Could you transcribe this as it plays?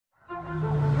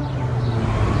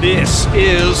This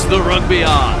is the Rugby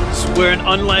Odds, where an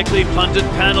unlikely pundit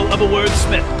panel of a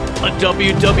wordsmith, a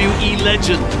WWE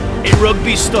legend, a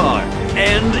rugby star,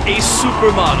 and a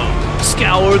supermodel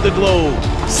scour the globe,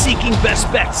 seeking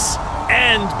best bets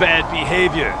and bad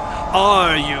behavior.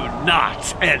 Are you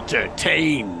not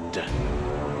entertained?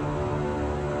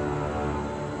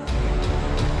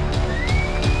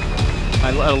 I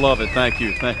love it. Thank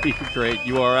you. Thank you. Great.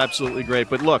 You are absolutely great.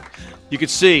 But look, you can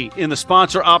see in the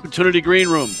sponsor opportunity green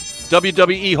room,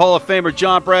 WWE Hall of Famer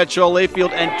John Bradshaw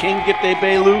Layfield and King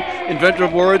Egbelu, inventor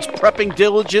of words, prepping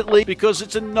diligently because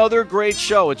it's another great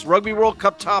show. It's Rugby World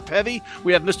Cup top heavy.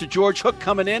 We have Mr. George Hook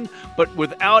coming in, but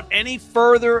without any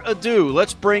further ado,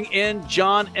 let's bring in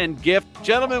John and Gift.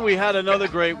 Gentlemen, we had another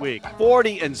great week.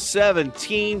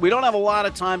 40-17. We don't have a lot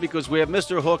of time because we have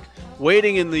Mr. Hook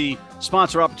waiting in the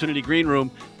sponsor opportunity green room,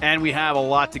 and we have a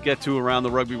lot to get to around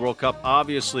the Rugby World Cup,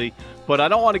 obviously. But I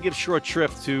don't want to give short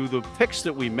shrift to the picks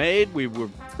that we made. We were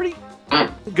pretty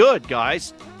good,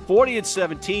 guys.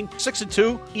 40-17,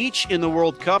 6-2 each in the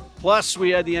World Cup. Plus, we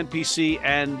had the NPC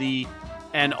and the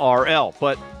NRL.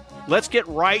 But let's get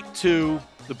right to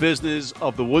the business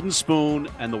of the wooden spoon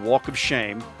and the walk of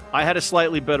shame. I had a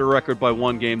slightly better record by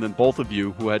one game than both of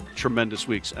you, who had tremendous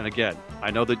weeks. And again,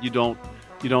 I know that you don't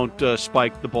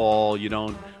spike the ball, you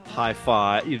don't high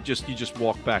five, you just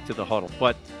walk back to the huddle.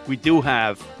 But we do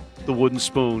have the wooden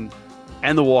spoon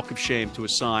and the walk of shame to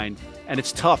assign, and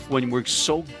it's tough when we're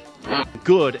so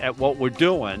good at what we're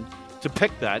doing to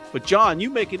pick that. But John, you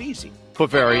make it easy for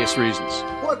various reasons.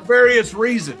 What various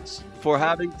reasons? For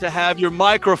having to have your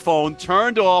microphone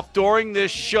turned off during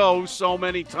this show so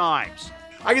many times.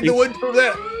 I get the wooden for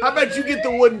that. How about you get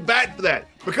the wooden bat for that?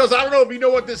 Because I don't know if you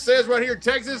know what this says right here,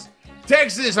 Texas.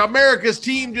 Texas, America's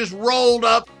team just rolled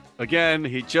up. Again,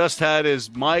 he just had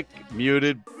his mic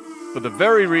muted for the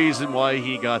very reason why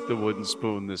he got the wooden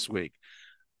spoon this week.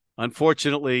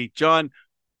 Unfortunately, John,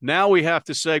 now we have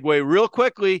to segue real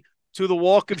quickly to the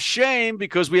walk of shame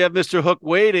because we have Mr. Hook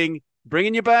waiting,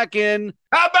 bringing you back in.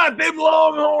 How about them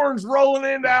Longhorns rolling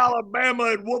into Alabama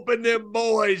and whooping them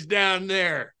boys down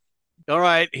there? All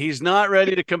right, he's not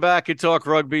ready to come back and talk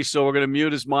rugby, so we're going to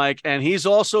mute his mic. And he's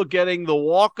also getting the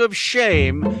walk of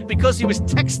shame because he was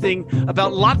texting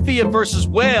about Latvia versus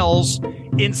Wales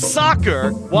in soccer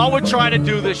while we're trying to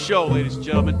do this show, ladies and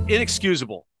gentlemen.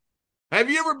 Inexcusable. Have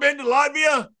you ever been to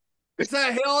Latvia? It's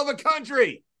a hell of a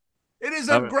country. It is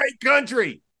a great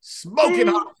country. Smoking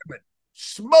hot.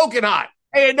 Smoking hot.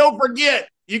 Hey, and don't forget,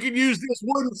 you can use this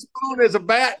wooden spoon as a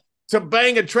bat to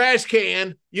bang a trash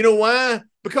can. You know why?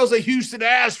 Because of Houston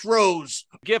Astros.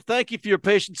 Gift, thank you for your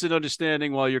patience and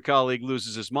understanding while your colleague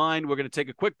loses his mind. We're going to take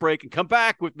a quick break and come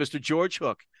back with Mr. George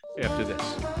Hook after this.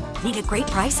 Need a great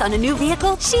price on a new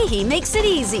vehicle? Sheehy makes it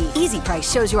easy. Easy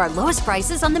Price shows you our lowest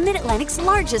prices on the Mid-Atlantic's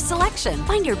largest selection.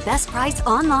 Find your best price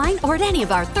online or at any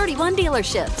of our 31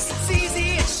 dealerships. It's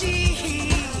easy at Sheehy.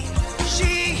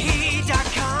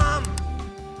 Sheehy.com.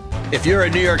 If you're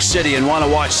in New York City and want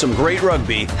to watch some great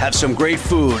rugby, have some great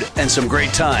food, and some great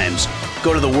times,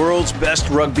 go to the world's best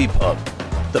rugby pub,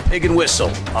 the Pig and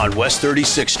Whistle on West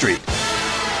 36th Street.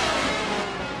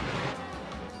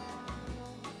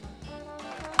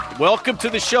 Welcome to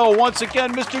the show once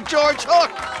again, Mr. George Hook.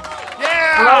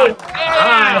 Yeah!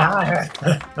 Hi.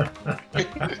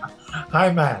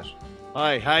 Hi, Matt.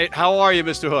 Hi. How are you,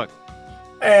 Mr. Hook?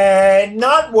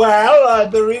 Not well.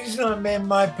 The reason I'm in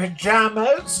my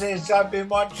pajamas is I've been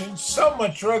watching so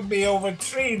much rugby over a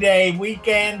 3-day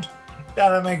weekend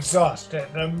that I'm exhausted.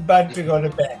 I'm about to go to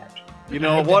bed. You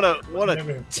know, what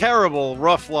a terrible,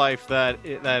 rough life that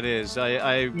is.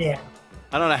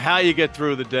 I don't know how you get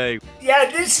through the day.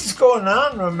 Yeah, this is going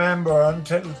on, remember,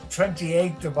 until the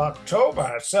 28th of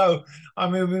October. So, I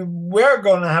mean, we're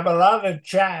going to have a lot of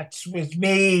chats with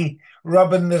me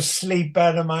rubbing the sleep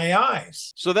out of my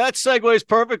eyes. So that segues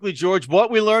perfectly, George.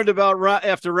 What we learned about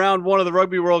after round one of the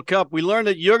Rugby World Cup, we learned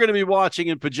that you're going to be watching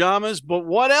in pajamas, but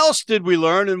what else did we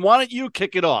learn? And why don't you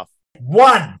kick it off?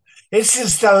 One, this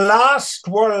is the last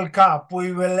World Cup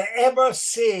we will ever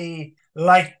see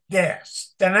like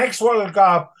this. The next World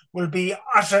Cup will be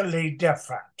utterly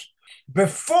different.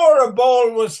 Before a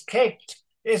ball was kicked,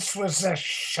 this was a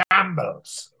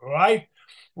shambles, right?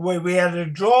 We had a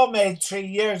draw made 3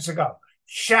 years ago.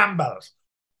 Shambles.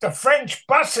 The French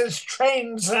buses,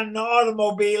 trains, and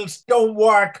automobiles don't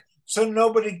work, so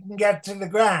nobody can get to the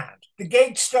ground. The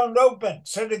gates don't open,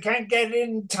 so they can't get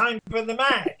in time for the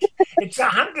match. It's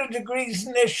 100 degrees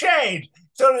in the shade,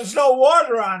 so there's no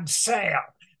water on sale.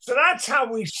 So that's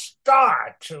how we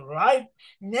start, right?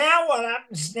 Now what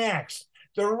happens next?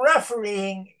 The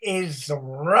refereeing is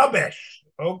rubbish,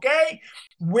 okay?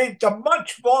 With the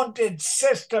much vaunted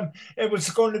system, it was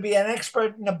going to be an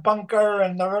expert in the bunker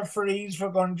and the referees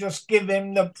were going to just give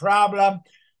him the problem.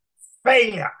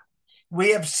 Failure.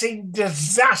 We have seen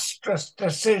disastrous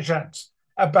decisions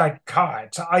about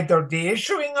cards, either the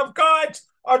issuing of cards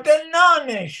or the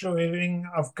non-issuing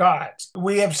of cards.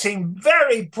 We have seen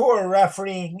very poor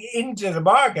refereeing into the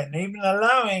bargain, even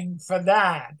allowing for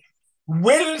that.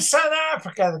 Will South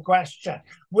Africa, the question,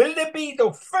 will they be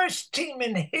the first team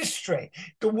in history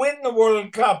to win the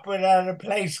World Cup without a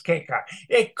place kicker?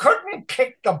 They couldn't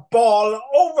kick the ball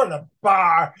over the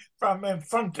bar from in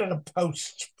front of the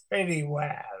post pretty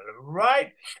well,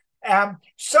 right?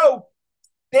 So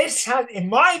this has, in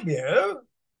my view,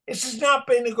 this has not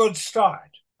been a good start.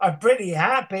 I'm pretty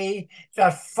happy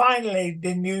that finally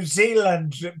the New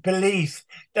Zealand belief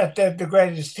that they're the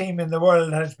greatest team in the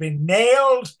world has been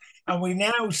nailed, and we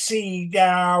now see they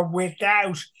are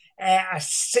without a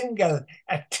single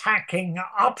attacking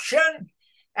option.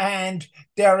 And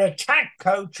their attack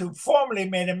coach, who formerly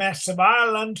made a mess of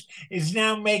Ireland, is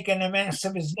now making a mess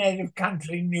of his native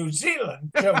country, New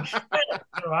Zealand. Joe Schmidt,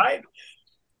 right?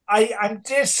 I'm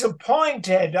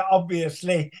disappointed,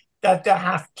 obviously, that there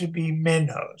have to be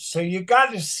minnows. So you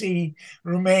got to see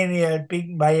Romania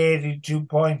beaten by 82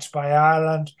 points by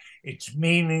Ireland. It's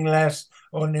meaningless.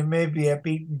 Or Namibia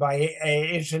beaten by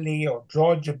Italy, or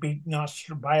Georgia beaten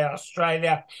by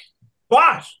Australia.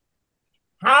 But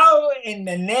how in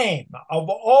the name of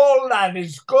all that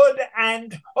is good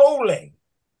and holy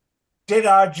did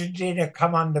Argentina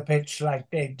come on the pitch like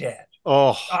they did?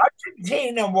 Oh,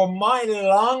 Argentina were my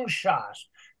long shot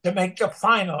to make the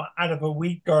final out of a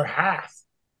week or half.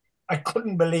 I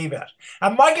couldn't believe it.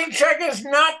 And Michael Cheika is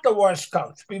not the worst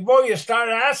coach. Before you start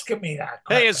asking me that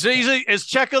question. hey, is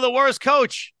Cheika the worst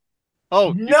coach?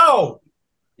 Oh, no.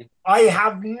 I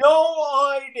have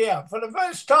no idea. For the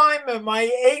first time in my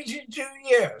 82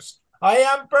 years, I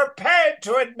am prepared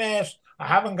to admit I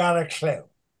haven't got a clue.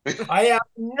 I have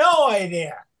no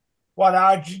idea what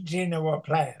Argentina were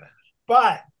playing at.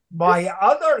 But my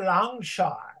other long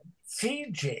shot,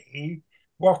 Fiji,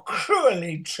 were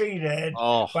cruelly treated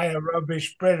by a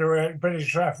rubbish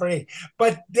British referee.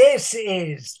 But this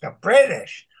is the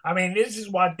British. I mean, this is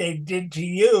what they did to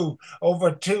you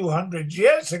over 200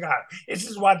 years ago. This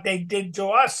is what they did to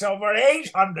us over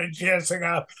 800 years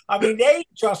ago. I mean, they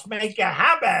just make a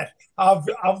habit of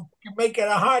making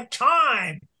a hard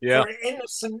time for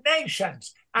innocent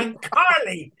nations. And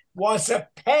Carly was a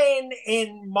pain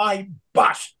in my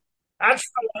butt. That's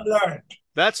what I learned.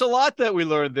 That's a lot that we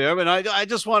learned there. And I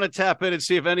just want to tap in and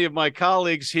see if any of my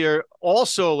colleagues here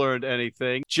also learned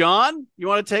anything. John, you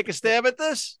want to take a stab at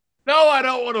this? No, I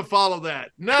don't want to follow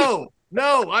that. No,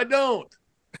 I don't.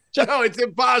 No, it's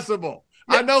impossible.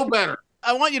 I know better.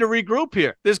 I want you to regroup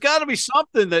here. There's got to be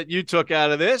something that you took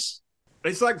out of this.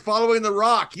 It's like following the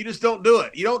rock. You just don't do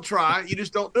it. You don't try. You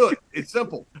just don't do it. It's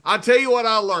simple. I'll tell you what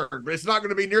I learned, but it's not going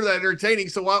to be near that entertaining.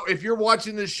 So if you're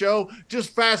watching this show,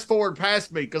 just fast forward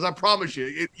past me, because I promise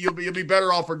you, you'll be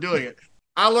better off for doing it.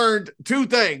 I learned two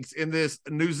things in this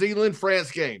New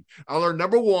Zealand-France game. I learned,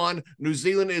 number one, New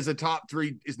Zealand is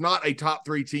not a top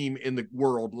three team in the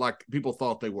world like people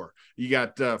thought they were. You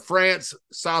got France,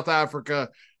 South Africa,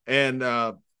 and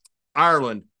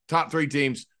Ireland, top three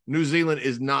teams. New Zealand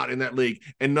is not in that league.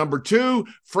 And number two,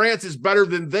 France is better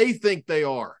than they think they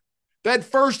are. That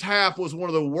first half was one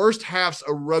of the worst halves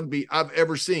of rugby I've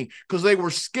ever seen because they were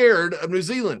scared of New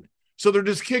Zealand. So they're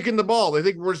just kicking the ball. They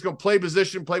think we're just going to play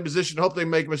position, hope they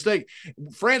make a mistake.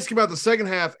 France came out the second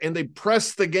half, and they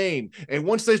pressed the game. And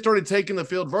once they started taking the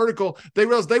field vertical, they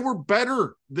realized they were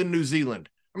better than New Zealand.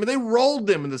 I mean, they rolled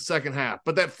them in the second half.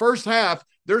 But that first half,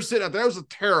 they're sitting out there. That was a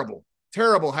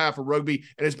terrible half of rugby,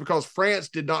 and it's because France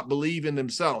did not believe in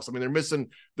themselves. I mean, they're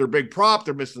missing their big prop.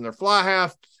 They're missing their fly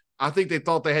half. I think they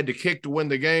thought they had to kick to win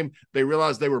the game. They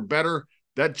realized they were better.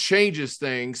 That changes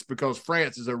things because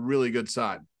France is a really good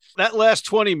side. That last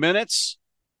 20 minutes,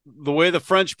 the way the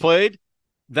French played,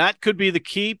 that could be the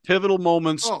key pivotal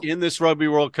moments in this Rugby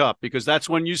World Cup, because that's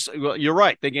when you're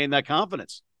right. They gained that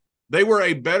confidence. They were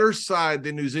a better side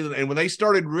than New Zealand. And when they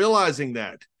started realizing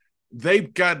that, they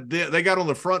got on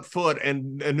the front foot,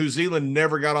 and New Zealand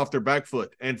never got off their back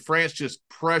foot. And France just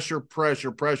pressure.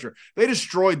 They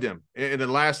destroyed them in the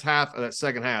last half of that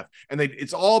second half. And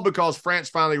it's all because France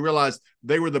finally realized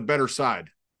they were the better side.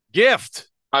 Gift.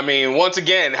 I mean, once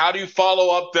again, how do you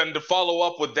follow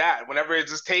up with that whenever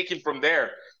it's just taken from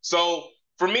there? So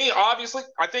for me, obviously,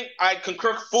 I think I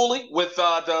concur fully with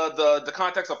the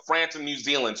context of France and New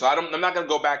Zealand. So I'm not going to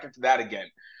go back into that again.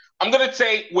 I'm going to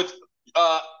say with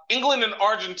England and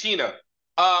Argentina.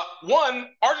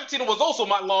 Argentina was also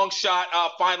my long shot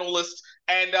finalist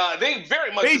And they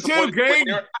very much Me too, disappointed with King.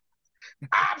 their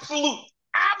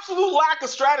absolute lack of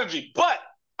strategy. But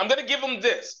I'm going to give them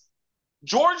this.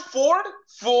 George Ford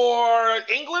for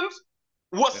England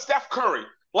was Steph Curry.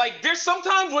 Like, there's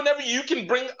sometimes whenever you can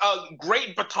bring a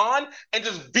great baton and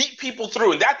just beat people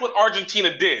through, and that's what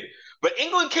Argentina did. But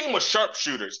England came with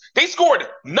sharpshooters. They scored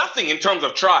nothing in terms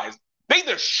of tries. They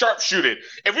just sharpshooted.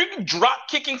 If you're drop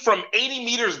kicking from 80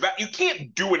 meters back, you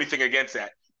can't do anything against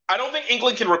that. I don't think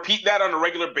England can repeat that on a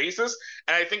regular basis,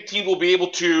 and I think teams will be able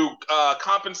to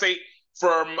compensate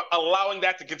from allowing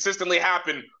that to consistently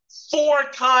happen 4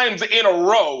 times in a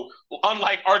row,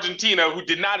 unlike Argentina, who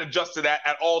did not adjust to that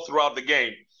at all throughout the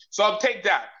game. So I'll take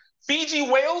that.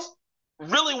 Fiji-Wales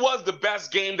really was the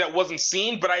best game that wasn't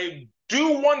seen, but I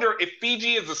do wonder if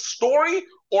Fiji is a story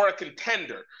or a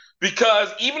contender, because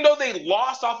even though they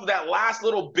lost off of that last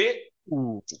little bit,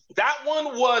 that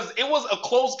one was a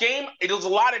close game. It was a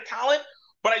lot of talent,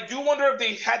 but I do wonder if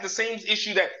they had the same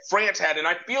issue that France had. And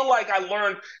I feel like I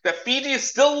learned that Fiji is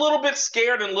still a little bit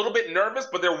scared and a little bit nervous,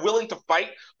 but they're willing to fight.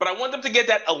 But I want them to get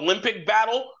that Olympic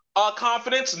battle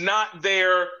confidence, not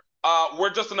their we're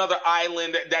just another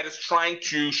island that is trying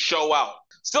to show out.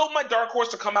 Still my dark horse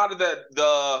to come out of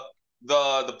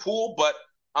the pool, but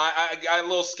I got a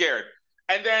little scared.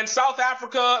 And then South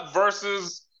Africa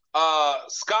versus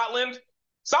Scotland.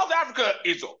 South Africa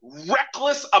is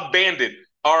reckless abandon.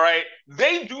 All right.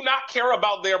 They do not care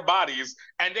about their bodies,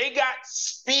 and they got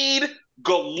speed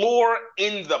galore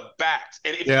in the backs.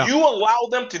 And if you allow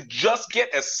them to just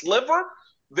get a sliver,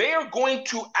 they are going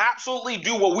to absolutely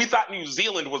do what we thought New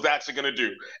Zealand was actually going to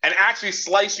do and actually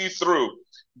slice you through.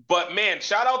 But man,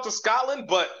 shout out to Scotland.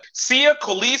 But Sia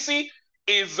Kolisi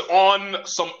is on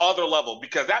some other level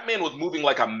because that man was moving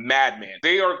like a madman.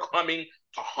 They are coming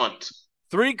to hunt.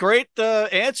 3 great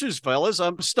answers, fellas.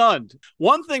 I'm stunned.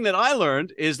 One thing that I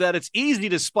learned is that it's easy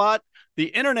to spot the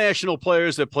international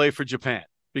players that play for Japan,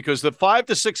 because the 5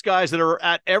 to 6 guys that are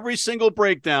at every single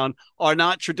breakdown are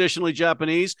not traditionally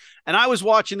Japanese. And I was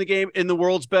watching the game in the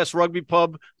world's best rugby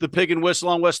pub, the Pig and Whistle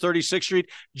on West 36th Street,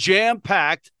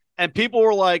 jam-packed, and people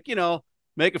were like,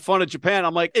 making fun of Japan.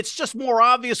 I'm like, it's just more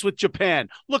obvious with Japan.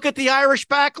 Look at the Irish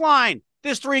back line.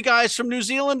 There's 3 guys from New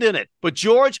Zealand in it. But,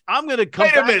 George, I'm going to come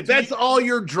back. Wait a minute. That's all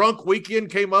your drunk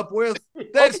weekend came up with?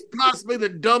 That's possibly the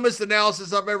dumbest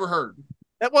analysis I've ever heard.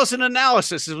 That wasn't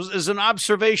analysis. It was an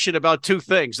observation about 2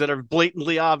 things that are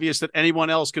blatantly obvious that anyone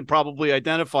else can probably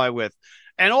identify with.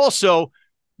 And also,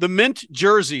 the mint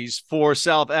jerseys for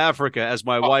South Africa, as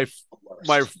my wife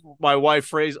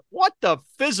phrased, what the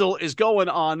fizzle is going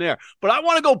on there? But I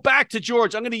want to go back to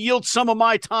George. I'm going to yield some of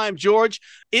my time, George.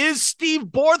 Is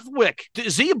Steve Borthwick,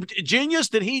 is he a genius?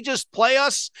 Did he just play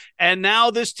us and now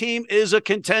this team is a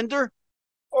contender?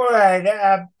 All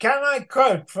right. Can I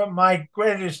quote from my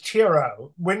greatest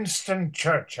hero, Winston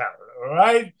Churchill? All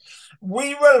right.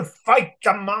 We will fight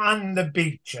them on the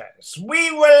beaches.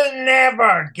 We will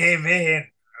never give in.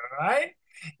 All right.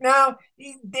 Now,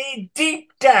 they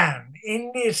deep down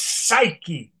in this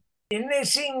psyche, in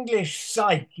this English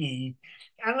psyche,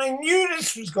 and I knew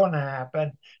this was going to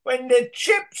happen, when the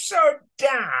chips are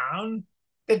down,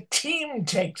 the team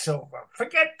takes over.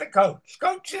 Forget the coach.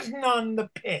 Coach isn't on the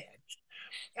pitch.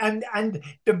 And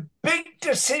the big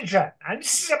decision, and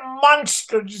this is a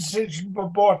monster decision for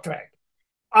Borthwick,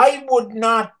 I would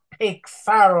not pick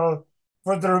Farrell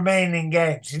for the remaining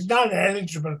games. He's not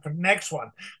eligible for the next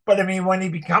one. But, I mean, when he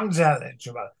becomes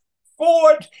eligible,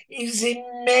 Ford is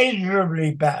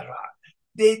immeasurably better.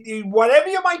 Whatever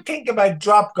you might think about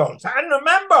drop goals, and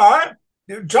remember,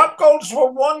 the drop goals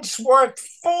were once worth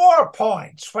 4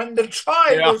 points when the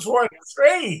try was worth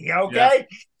 3, okay?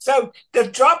 Yeah. So the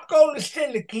drop goal is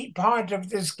still a key part of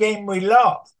this game we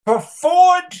love. For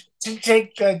Ford to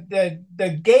take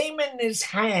the game in his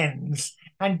hands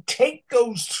and take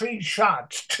those 3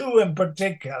 shots, 2 in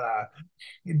particular,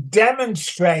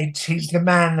 demonstrates he's the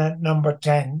man at number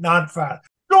 10, not Farrell.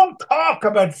 Don't talk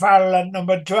about Farrell at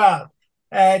number 12.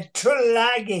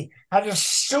 Tulagi had a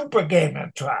super game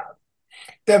at 12.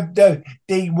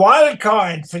 The wild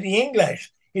card for the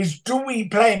English is, do we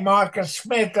play Marcus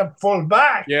Smith at full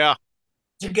back? Yeah.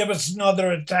 To give us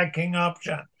another attacking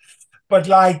option. But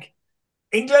like,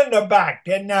 England are back.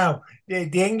 And now the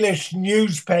English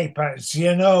newspapers,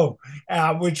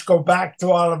 which go back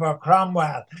to Oliver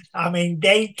Cromwell, I mean,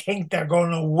 they think they're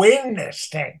going to win this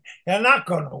thing. They're not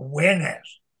going to win it,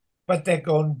 but they're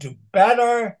going to do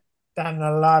better than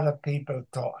a lot of people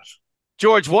thought.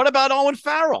 George, what about Owen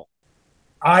Farrell?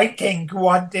 I think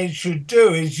what they should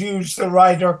do is use the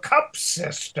Ryder Cup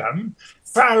system.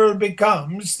 Farrell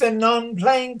becomes the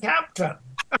non-playing captain.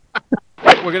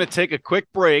 We're going to take a quick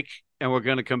break. and we're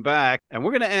going to come back, and we're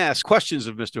going to ask questions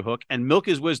of Mr. Hook and milk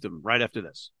his wisdom right after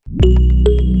this.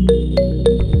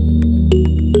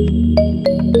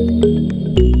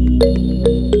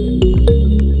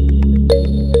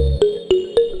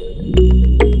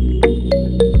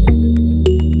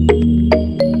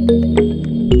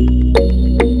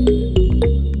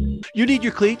 You need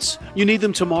your cleats? You need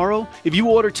them tomorrow? If you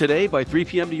order today by 3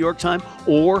 p.m. New York time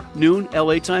or noon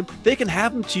LA time, they can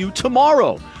have them to you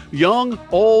tomorrow. Young,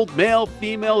 old, male,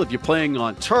 female, if you're playing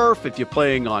on turf, if you're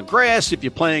playing on grass, if you're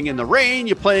playing in the rain,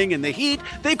 you're playing in the heat,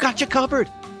 they've got you covered.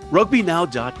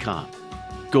 RugbyNow.com.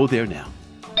 Go there now.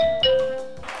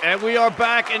 And we are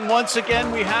back, and once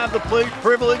again, we have the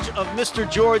privilege of Mr.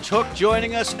 George Hook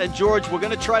joining us. And George, we're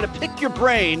going to try to pick your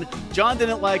brain. John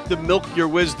didn't like the milk your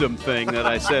wisdom thing that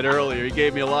I said earlier. He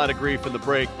gave me a lot of grief in the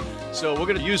break. So we're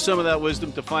going to use some of that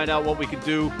wisdom to find out what we can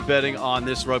do betting on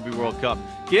this Rugby World Cup.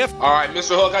 Gift? All right,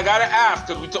 Mr. Hook, I got to ask,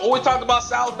 because we always talked about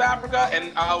South Africa,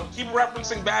 and I'll keep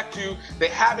referencing back to they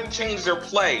haven't changed their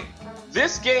play.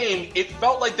 This game, it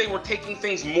felt like they were taking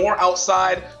things more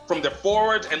outside from their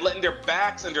forwards and letting their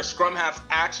backs and their scrum halves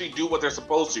actually do what they're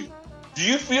supposed to. Do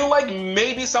you feel like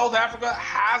maybe South Africa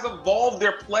has evolved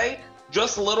their play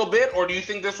just a little bit, or do you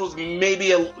think this was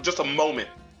maybe just a moment?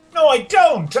 No, I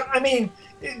don't. I mean,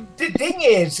 the thing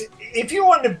is, if you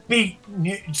want to beat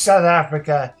South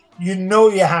Africa, you know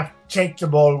you have to take the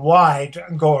ball wide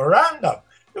and go around them.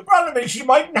 The problem is you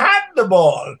mightn't have the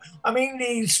ball. I mean,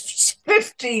 these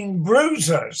 15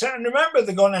 bruisers, and remember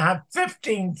they're going to have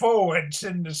 15 forwards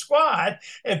in the squad,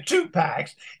 two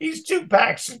packs. These 2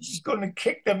 packs are just going to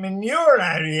kick them in your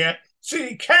area, so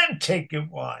you can't take it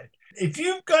wide. If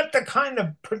you've got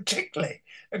particularly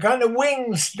the kind of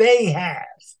wings they have,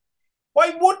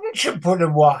 why wouldn't you put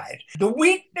it wide? The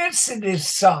weakness in this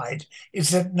side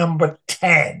is at number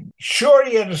 10. Sure,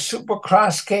 he had a super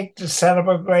cross kick to set up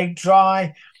a great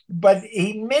try, but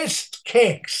he missed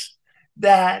kicks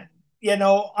that,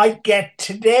 I get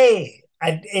today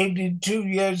at 82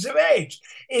 years of age.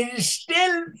 It is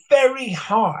still very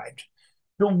hard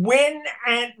to win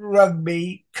at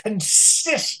rugby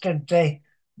consistently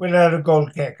without a goal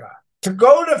kicker. To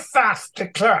go to Faf de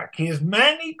Klerk, he has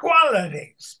many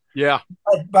qualities. Yeah.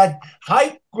 But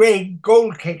high-grade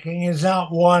goal kicking is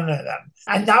not one of them.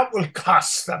 And that will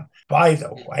cost them. By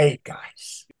the way,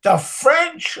 guys, the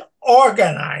French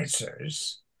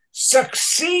organizers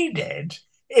succeeded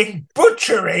in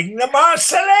butchering the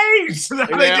Marseillaise.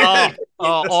 Yeah,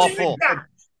 awful.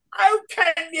 How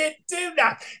can you do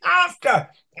that? After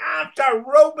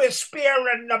Robespierre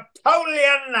and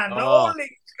Napoleon and all these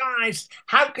guys,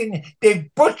 how can they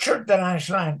butchered the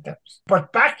national anthems?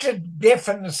 But back to Biff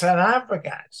and the South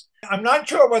Africans. I'm not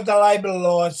sure what the libel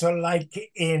laws are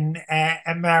like in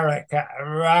America,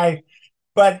 right?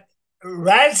 But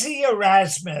Razzie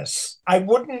Erasmus, I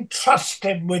wouldn't trust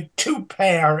him with 2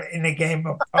 pair in a game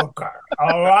of poker,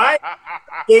 all right?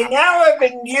 They now have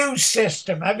a new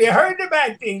system. Have you heard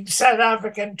about the South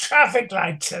African traffic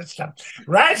light system?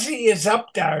 Razzie is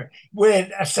up there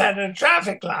with a set of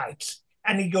traffic lights.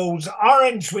 And he goes,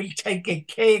 orange will take a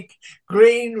kick,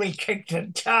 green will kick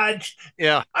to touch.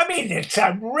 Yeah. I mean, it's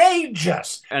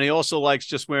outrageous. And he also likes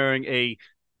just wearing a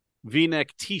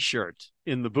V-neck T-shirt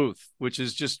in the booth, which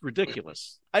is just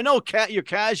ridiculous. I know you're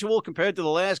casual compared to the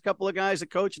last couple of guys that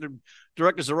coach and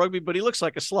directors of rugby, but he looks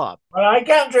like a slob. Well, I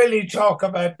can't really talk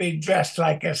about being dressed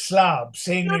like a slob.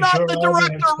 You're not the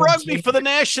director of rugby for the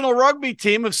national rugby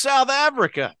team of South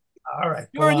Africa. All right.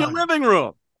 You're in your living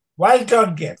room. Well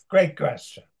done, Gift. Great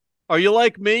question. Are you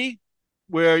like me,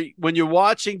 where when you're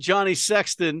watching Johnny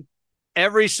Sexton,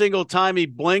 every single time he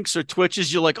blinks or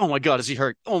twitches, you're like, oh, my God, is he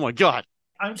hurt? Oh, my God.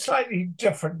 I'm slightly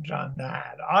different on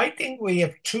that. I think we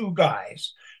have 2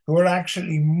 guys who are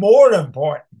actually more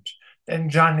important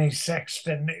than Johnny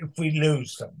Sexton if we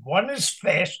lose them. One is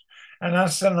fit, and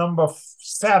that's the number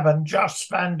 7, Jos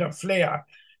van der Fleer.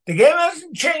 The game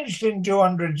hasn't changed in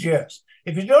 200 years.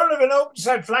 If you don't have an open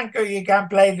side flanker, you can't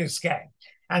play this game.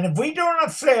 And if we don't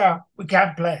have Flair, we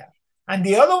can't play it. And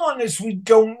the other one is we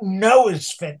don't know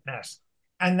his fitness.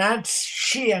 And that's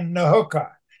Sheehan, the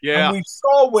hooker. Yeah. And we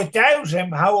saw without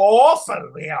him how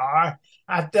awful we are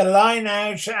at the line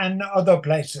out and other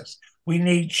places. We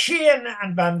need Sheehan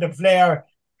and Van der Fleer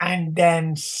and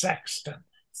then Sexton.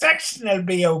 Sexton will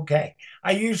be okay.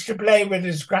 I used to play with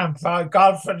his grandfather,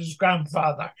 golf with his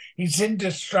grandfather. He's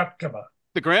indestructible.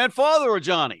 The grandfather or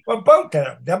Johnny? Well, both of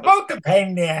them. They're both a pain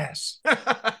in the ass.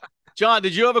 John,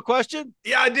 did you have a question?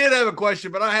 Yeah, I did have a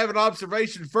question, but I have an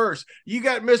observation first. You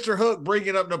got Mr. Hook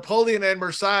bringing up Napoleon and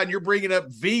Marseille, and you're bringing up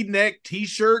V-neck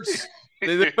T-shirts.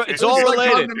 It's all like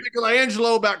related. talking to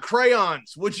Michelangelo about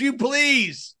crayons. Would you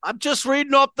please? I'm just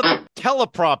reading off the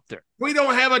teleprompter. We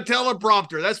don't have a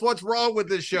teleprompter. That's what's wrong with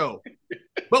this show.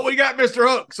 But we got Mr.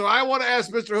 Hook. So I want to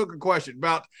ask Mr. Hook a question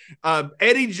about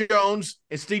Eddie Jones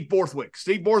and Steve Borthwick.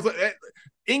 Steve Borthwick,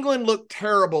 England looked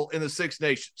terrible in the Six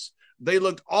Nations. They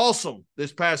looked awesome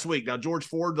this past week. Now, George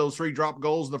Ford, those 3 drop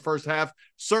goals in the first half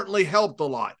certainly helped a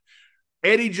lot.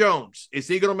 Eddie Jones, is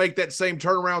he going to make that same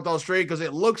turnaround with Australia? Because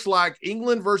it looks like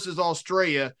England versus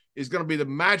Australia is going to be the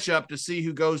matchup to see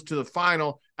who goes to the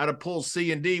final out of Pool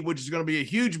C and D, which is going to be a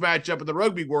huge matchup in the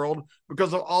rugby world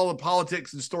because of all the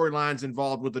politics and storylines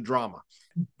involved with the drama.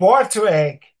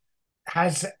 Borthwick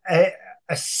has a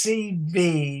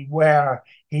CV where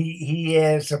he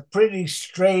is a pretty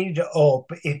straight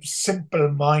up, if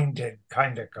simple-minded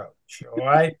kind of coach, all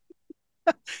right?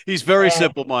 He's very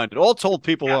simple-minded. All told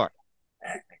people are.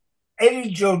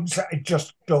 Eddie Jones, I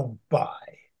just don't buy.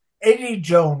 Eddie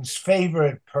Jones'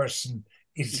 favorite person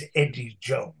is Eddie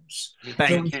Jones.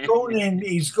 So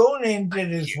he's going into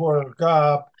this World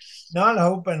Cup, not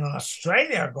hoping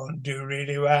Australia are going to do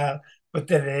really well, but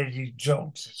that Eddie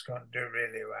Jones is going to do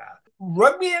really well.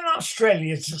 Rugby in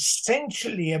Australia is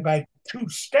essentially about 2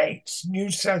 states, New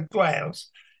South Wales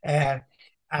and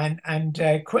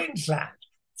Queensland.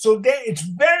 So it's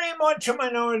very much a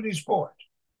minority sport.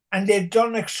 And they've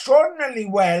done extraordinarily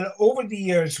well over the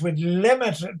years with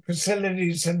limited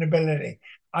facilities and ability.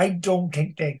 I don't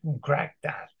think they can crack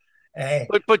that.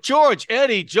 But George,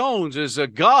 Eddie Jones is a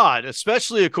god,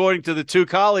 especially according to the 2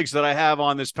 colleagues that I have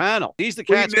on this panel. He's the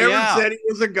cat's meow. We never said he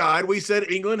was a god. We said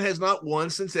England has not won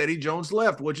since Eddie Jones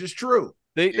left, which is true.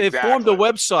 They formed a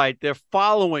website. They're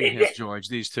following him, George,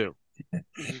 these 2. He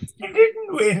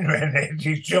didn't win when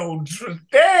Eddie Jones was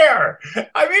there.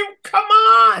 I mean, come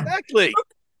on. Exactly.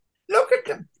 Look at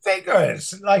the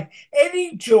figures. Like,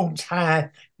 Eddie Jones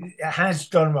has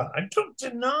done well. I don't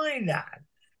deny that.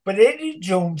 But Eddie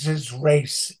Jones's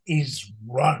race is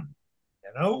run, you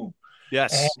know?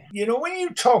 Yes. When you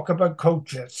talk about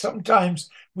coaches, sometimes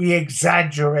we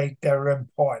exaggerate their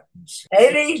importance.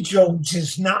 Eddie Jones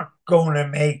is not going to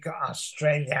make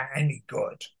Australia any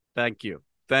good. Thank you.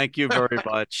 Thank you very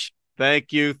much.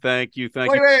 Thank you. Wait,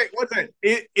 what's that?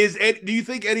 Do you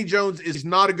think Eddie Jones is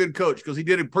not a good coach? Because he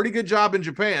did a pretty good job in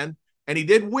Japan, and he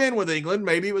did win with England.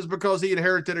 Maybe it was because he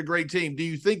inherited a great team. Do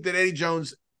you think that Eddie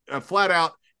Jones, flat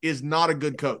out, is not a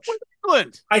good coach?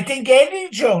 England. I think Eddie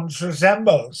Jones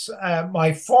resembles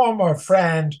my former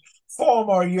friend,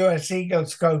 former US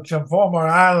Eagles coach and former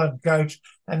Ireland coach,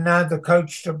 and now the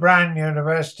coach to Brown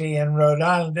University in Rhode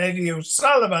Island, Eddie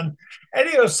O'Sullivan.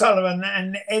 Eddie O'Sullivan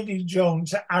and Eddie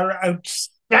Jones are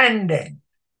outstanding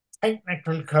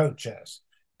technical coaches.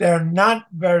 They're not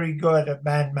very good at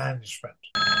man management.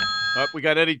 We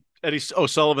got Eddie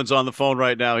O'Sullivan's on the phone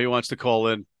right now. He wants to call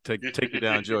in. Take you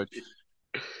down, George.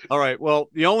 All right. Well,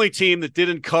 the only team that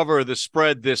didn't cover the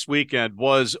spread this weekend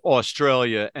was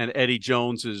Australia and Eddie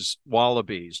Jones's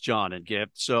Wallabies, John and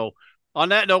Gift. So on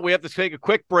that note, we have to take a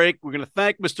quick break. We're going to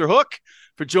thank Mr. Hook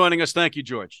for joining us. Thank you,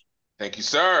 George. Thank you,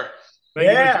 sir.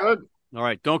 Thank you, Mr. Hook. All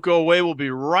right. Don't go away. We'll be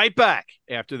right back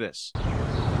after this.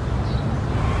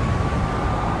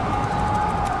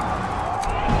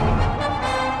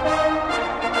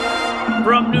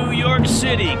 From New York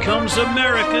City comes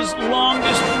America's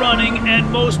longest running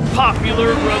and most popular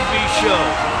rugby show.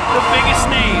 The biggest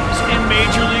names in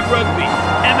Major League Rugby,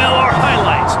 MLR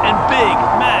highlights, and big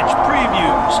match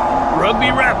previews.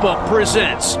 Rugby Wrap-Up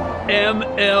presents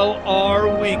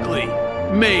MLR Weekly,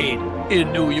 made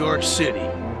in New York City.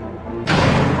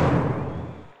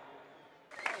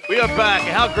 We are back.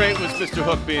 How great was Mr.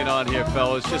 Hook being on here,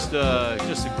 fellas? Just a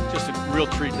real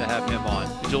treat to have him on.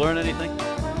 Did you learn anything?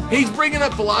 He's bringing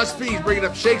up philosophy. He's bringing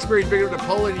up Shakespeare. He's bringing up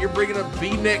Napoleon. You're bringing up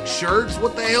V-neck shirts.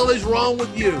 What the hell is wrong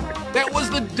with you? That was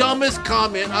the dumbest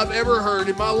comment I've ever heard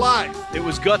in my life. It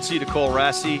was gutsy to call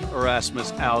Rassi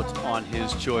Erasmus out on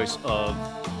his choice of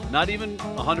not even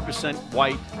 100%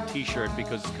 white T-shirt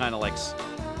because it's kind of like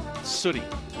sooty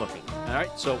looking. All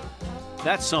right, so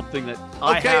that's something that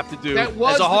I have to do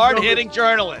as a hard-hitting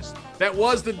journalist. That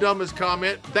was the dumbest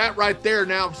comment. That right there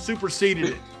now superseded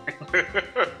it.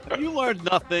 You learned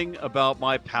nothing about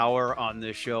my power on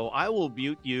this show. I will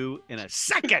mute you in a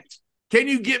second. Can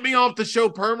you get me off the show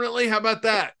permanently? How about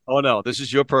that? Oh, no. This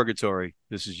is your purgatory.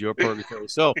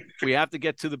 So we have to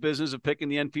get to the business of picking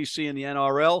the NPC and the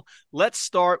NRL. Let's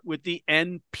start with the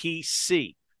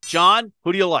NPC. John,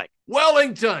 who do you like?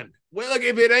 Wellington. Well, look,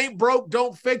 if it ain't broke,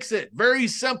 don't fix it. Very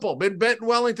simple. Been betting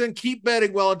Wellington. Keep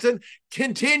betting Wellington.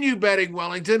 Continue betting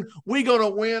Wellington. We're going to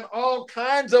win all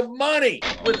kinds of money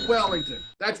with Wellington.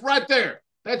 That's right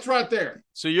there.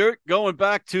 So you're going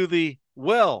back to the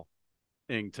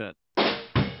Wellington.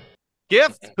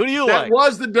 Gift, who do you That like?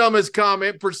 was the dumbest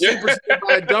comment, superseded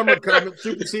by a dumber comment,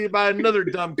 superseded by another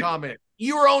dumb comment.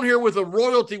 You were on here with a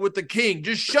royalty with the king.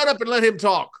 Just shut up and let him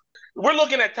talk. We're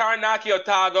looking at Taranaki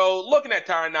Otago, looking at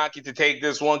Taranaki to take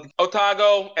this one.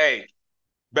 Otago, hey,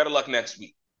 better luck next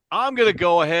week. I'm going to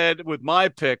go ahead with my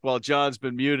pick while John's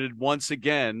been muted once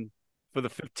again for the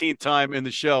 15th time in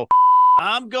the show.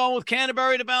 I'm going with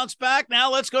Canterbury to bounce back.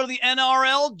 Now let's go to the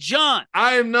NRL. John.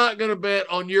 I am not going to bet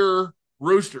on your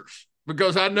Roosters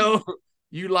because I know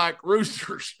you like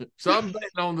Roosters. So I'm betting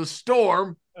on the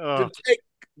Storm to take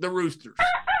the Roosters.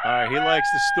 All right, he likes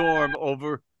the Storm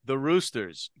over the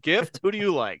Roosters. Gift, who do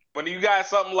you like? When you got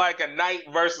something like a knight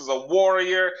versus a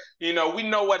warrior, we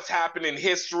know what's happened in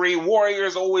history.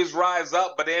 Warriors always rise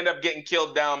up, but they end up getting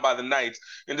killed down by the knights.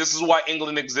 And this is why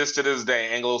England exists to this day,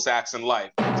 Anglo-Saxon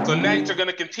life. So knights are going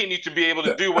to continue to be able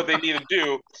to do what they need to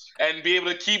do and be able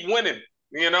to keep winning.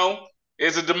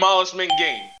 It's a demolishment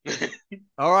game.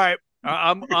 All right,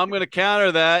 I'm going to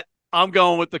counter that. I'm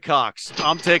going with the Cocks.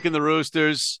 I'm taking the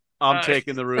Roosters. I'm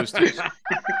taking the Roosters.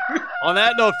 On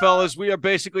that note, fellas, we are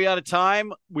basically out of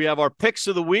time. We have our picks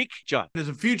of the week. John. There's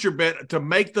a future bet to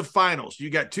make the finals. You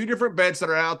got two different bets that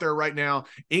are out there right now.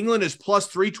 England is plus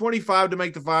 325 to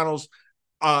make the finals.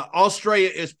 Australia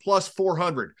is plus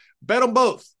 400. Bet them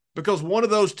both because one of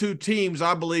those two teams,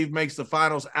 I believe, makes the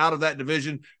finals out of that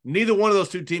division. Neither one of those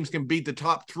two teams can beat the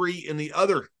top three in the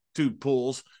other two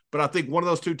pools, but I think one of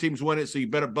those two teams win it, so you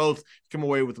bet it both, come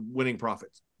away with winning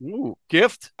profits. Ooh,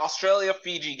 Gift.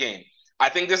 Australia-Fiji game. I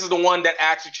think this is the one that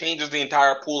actually changes the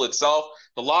entire pool itself.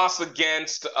 The loss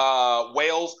against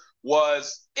Wales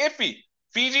was iffy.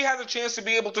 Fiji has a chance to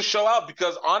be able to show out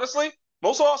because, honestly,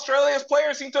 most of Australia's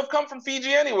players seem to have come from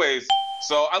Fiji anyways.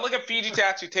 So I look at Fiji to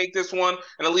actually take this one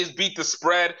and at least beat the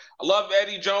spread. I love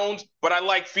Eddie Jones, but I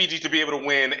like Fiji to be able to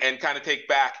win and kind of take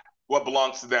back what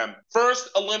belongs to them. First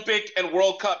Olympic and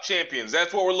World Cup champions.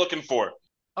 That's what we're looking for.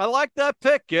 I like that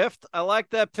pick, Gift. I like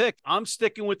that pick. I'm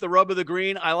sticking with the rub of the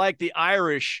green. I like the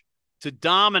Irish to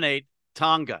dominate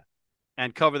Tonga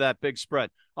and cover that big spread.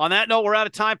 On that note, we're out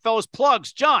of time, fellas.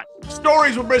 Plugs, John.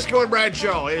 Stories with Briscoe and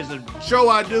Bradshaw is a show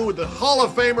I do with the Hall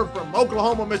of Famer from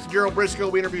Oklahoma, Mr. Gerald Briscoe.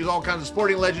 We interview all kinds of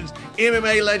sporting legends,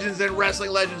 MMA legends, and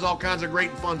wrestling legends, all kinds of great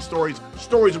and fun stories.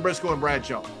 Stories with Briscoe and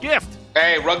Bradshaw. Gift.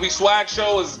 Hey, Rugby Swag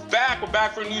Show is back. We're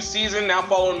back for a new season, now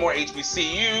following more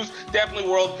HBCUs, definitely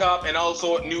World Cup, and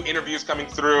also new interviews coming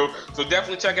through. So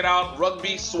definitely check it out,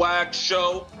 Rugby Swag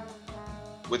Show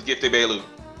with Gift Egbelu.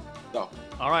 Go.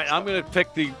 All right, I'm going to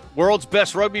pick the world's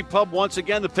best rugby pub once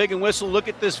again, the Pig and Whistle. Look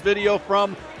at this video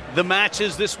from the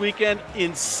matches this weekend.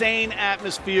 Insane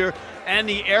atmosphere, and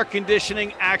the air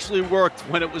conditioning actually worked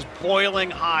when it was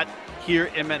boiling hot here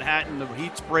in Manhattan. The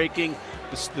heat's breaking.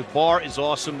 The bar is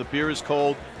awesome. The beer is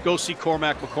cold. Go see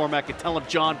Cormac McCormack and tell him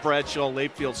John Bradshaw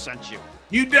Layfield sent you.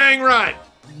 You dang right.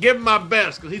 Give him my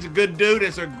best because he's a good dude.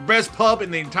 It's the best pub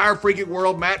in the entire freaking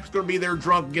world. Matt's going to be there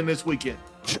drunk again this weekend.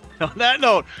 On that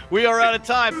note, we are out of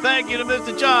time. Thank you to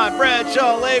Mr. John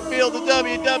Bradshaw Layfield, the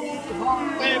WWE Hall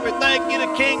of Famer. Thank you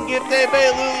to King Gift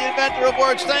Egbelu, the inventor of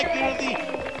words. Thank you to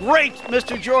the great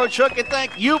Mr. George Hook, and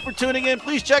thank you for tuning in.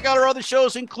 Please check out our other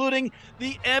shows, including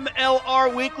the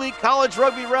MLR Weekly College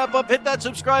Rugby Wrap-Up. Hit that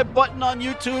subscribe button on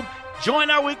YouTube.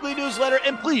 Join our weekly newsletter,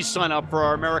 and please sign up for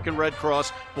our American Red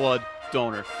Cross Blood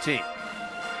Donor Team.